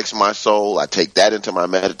strikes my soul, I take that into my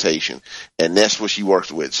meditation. And that's what she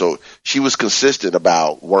works with. So she was consistent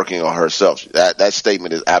about working on herself. That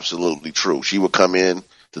statement is absolutely true. She would come in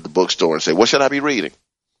to the bookstore and say, what should I be reading?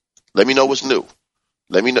 Let me know what's new.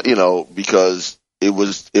 Let me know, because it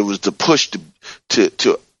was the push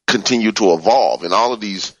to continue to evolve. And all of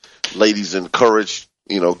these ladies encouraged,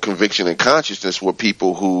 conviction and consciousness were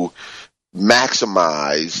people who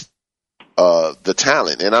maximized the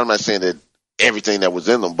talent. And I'm not saying that everything that was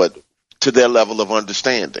in them, but to their level of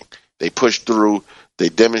understanding. They pushed through, they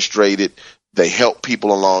demonstrated, they helped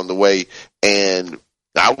people along the way. And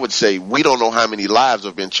I would say we don't know how many lives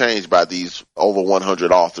have been changed by these over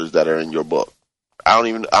 100 authors that are in your book. I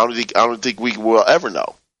don't think we will ever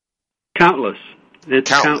know. Countless. It's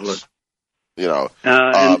countless.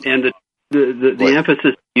 And the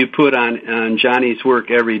emphasis you put on Johnny's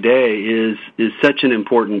work every day is such an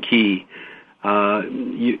important key.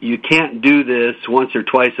 You can't do this once or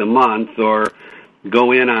twice a month, or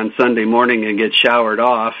go in on Sunday morning and get showered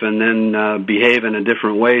off and then behave in a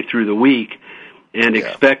different way through the week and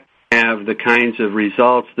expect to have the kinds of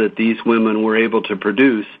results that these women were able to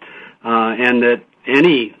produce, and that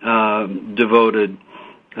any devoted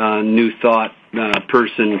New Thought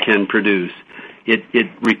person can produce.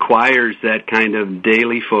 It requires that kind of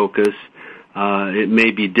daily focus. It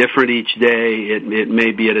may be different each day. It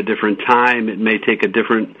may be at a different time. It may take a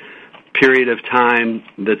different period of time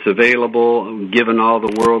that's available, given all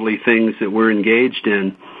the worldly things that we're engaged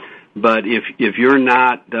in. But if you're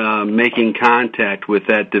not making contact with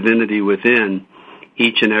that divinity within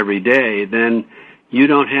each and every day, then you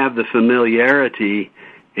don't have the familiarity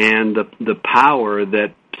and the power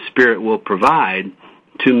that Spirit will provide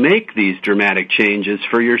to make these dramatic changes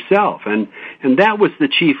for yourself. And that was the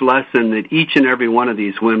chief lesson that each and every one of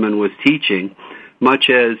these women was teaching, much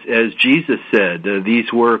as Jesus said,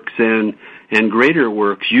 these works and greater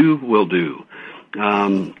works you will do,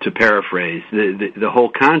 to paraphrase. The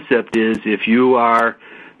whole concept is, if you are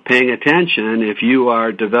paying attention, if you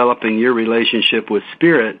are developing your relationship with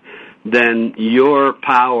Spirit, then your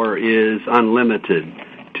power is unlimited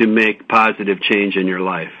to make positive change in your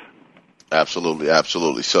life. Absolutely,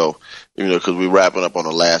 absolutely. So, because we're wrapping up on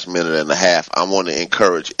the last minute and a half, I want to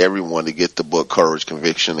encourage everyone to get the book Courage,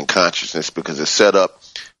 Conviction, and Consciousness, because it's set up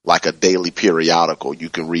like a daily periodical. You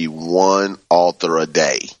can read one author a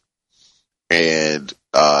day, and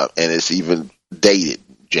it's even dated.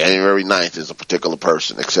 January 9th is a particular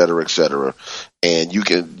person, et cetera, and you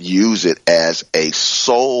can use it as a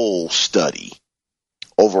soul study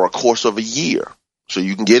over a course of a year. So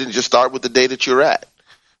you can get it and just start with the day that you're at.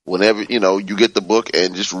 Whenever, you get the book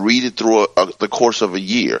and just read it through the course of a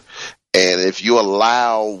year. And if you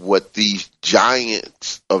allow what these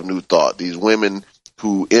giants of New Thought, these women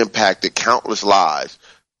who impacted countless lives,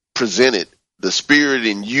 presented, the spirit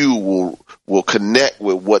in you will connect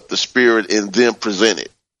with what the spirit in them presented.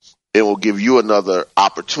 It will give you another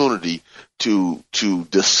opportunity to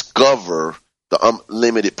discover the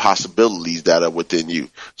unlimited possibilities that are within you.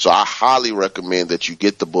 So I highly recommend that you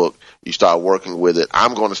get the book, you start working with it.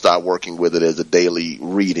 I'm going to start working with it as a daily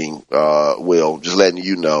reading, Will, just letting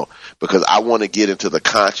you know, because I want to get into the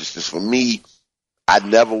consciousness. For me, I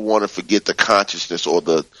never want to forget the consciousness or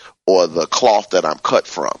the cloth that I'm cut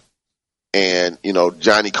from. And,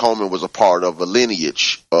 Johnny Coleman was a part of a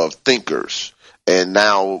lineage of thinkers. And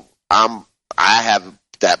now I have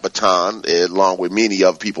that baton along with many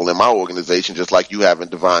other people in my organization, just like you have in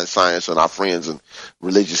Divine Science and our friends in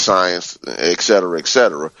religious science, et cetera,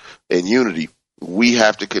 and unity. We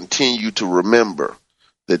have to continue to remember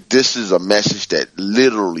that this is a message that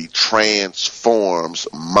literally transforms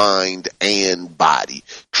mind and body,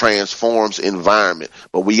 transforms environment,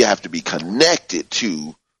 but we have to be connected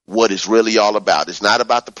to what it's really all about. It's not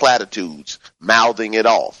about the platitudes, mouthing it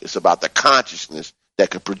off. It's about the consciousness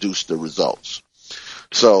that could produce the results.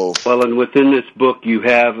 So, well, and within this book, you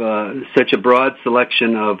have such a broad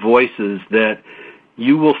selection of voices that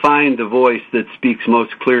you will find the voice that speaks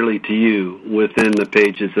most clearly to you within the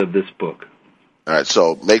pages of this book. All right,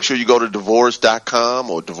 so make sure you go to Divorce.com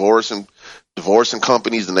or Divorce and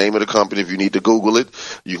Company is the name of the company. If you need to Google it,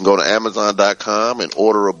 you can go to Amazon.com and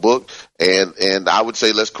order a book. And I would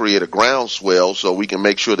say let's create a groundswell so we can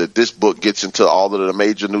make sure that this book gets into all of the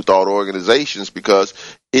major New Thought organizations, because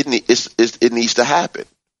it needs to happen.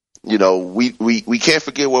 We can't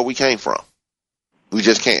forget where we came from. We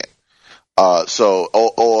just can't. Or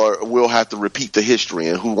we'll have to repeat the history,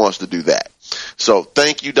 and who wants to do that? So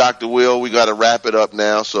thank you, Dr. Will. We got to wrap it up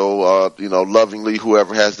now. So, lovingly,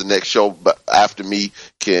 whoever has the next show after me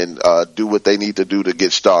can do what they need to do to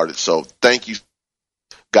get started. So thank you.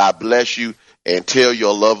 God bless you, and tell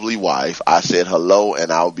your lovely wife I said hello,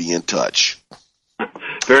 and I'll be in touch.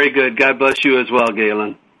 Very good. God bless you as well,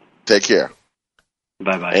 Galen. Take care.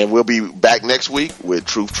 Bye-bye. And we'll be back next week with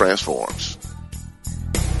Truth Transforms.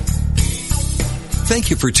 Thank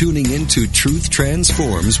you for tuning in to Truth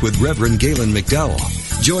Transforms with Reverend Galen McDowell.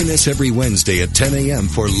 Join us every Wednesday at 10 a.m.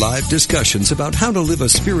 for live discussions about how to live a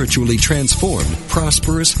spiritually transformed,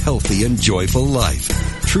 prosperous, healthy, and joyful life.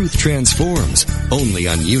 Truth Transforms, only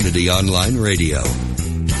on Unity Online Radio.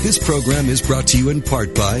 This program is brought to you in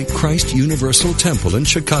part by Christ Universal Temple in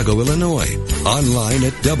Chicago, Illinois. Online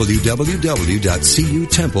at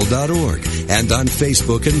www.cutemple.org and on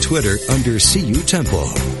Facebook and Twitter under CU Temple.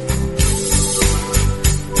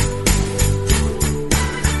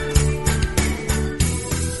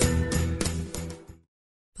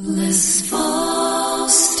 Blissful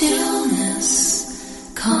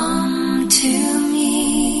stillness, come to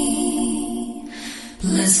me.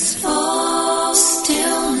 Blissful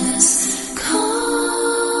stillness, come.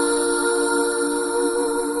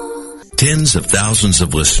 Tens of thousands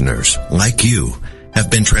of listeners, like you, have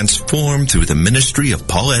been transformed through the ministry of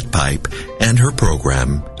Paulette Pipe and her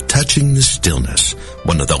program, Touching the Stillness,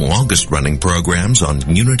 one of the longest-running programs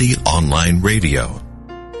on Unity Online Radio.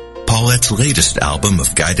 Paulette's latest album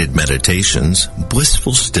of guided meditations,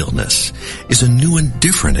 Blissful Stillness, is a new and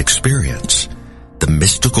different experience. The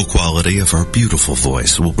mystical quality of her beautiful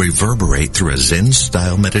voice will reverberate through a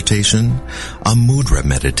Zen-style meditation, a mudra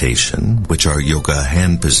meditation, which are yoga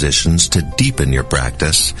hand positions to deepen your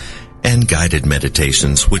practice, and guided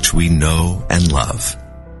meditations which we know and love.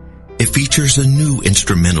 It features a new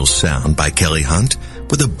instrumental sound by Kelly Hunt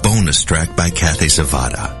with a bonus track by Kathy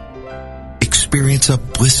Zavada. Experience a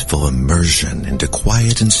blissful immersion into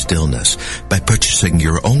quiet and stillness by purchasing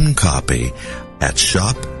your own copy at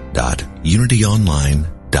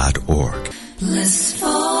shop.unityonline.org.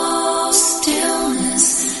 Blissful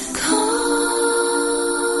stillness, come.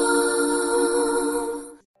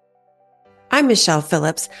 I'm Michelle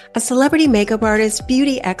Phillips, a celebrity makeup artist,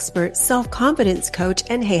 beauty expert, self-confidence coach,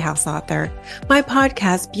 and Hay House author. My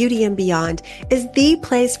podcast, Beauty and Beyond, is the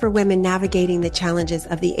place for women navigating the challenges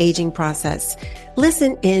of the aging process.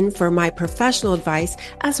 Listen in for my professional advice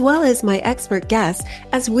as well as my expert guests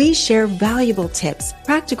as we share valuable tips,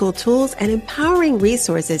 practical tools, and empowering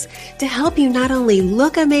resources to help you not only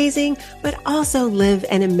look amazing, but also live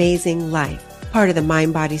an amazing life. Part of the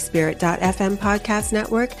MindBodySpirit.fm podcast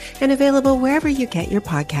network and available wherever you get your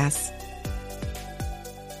podcasts.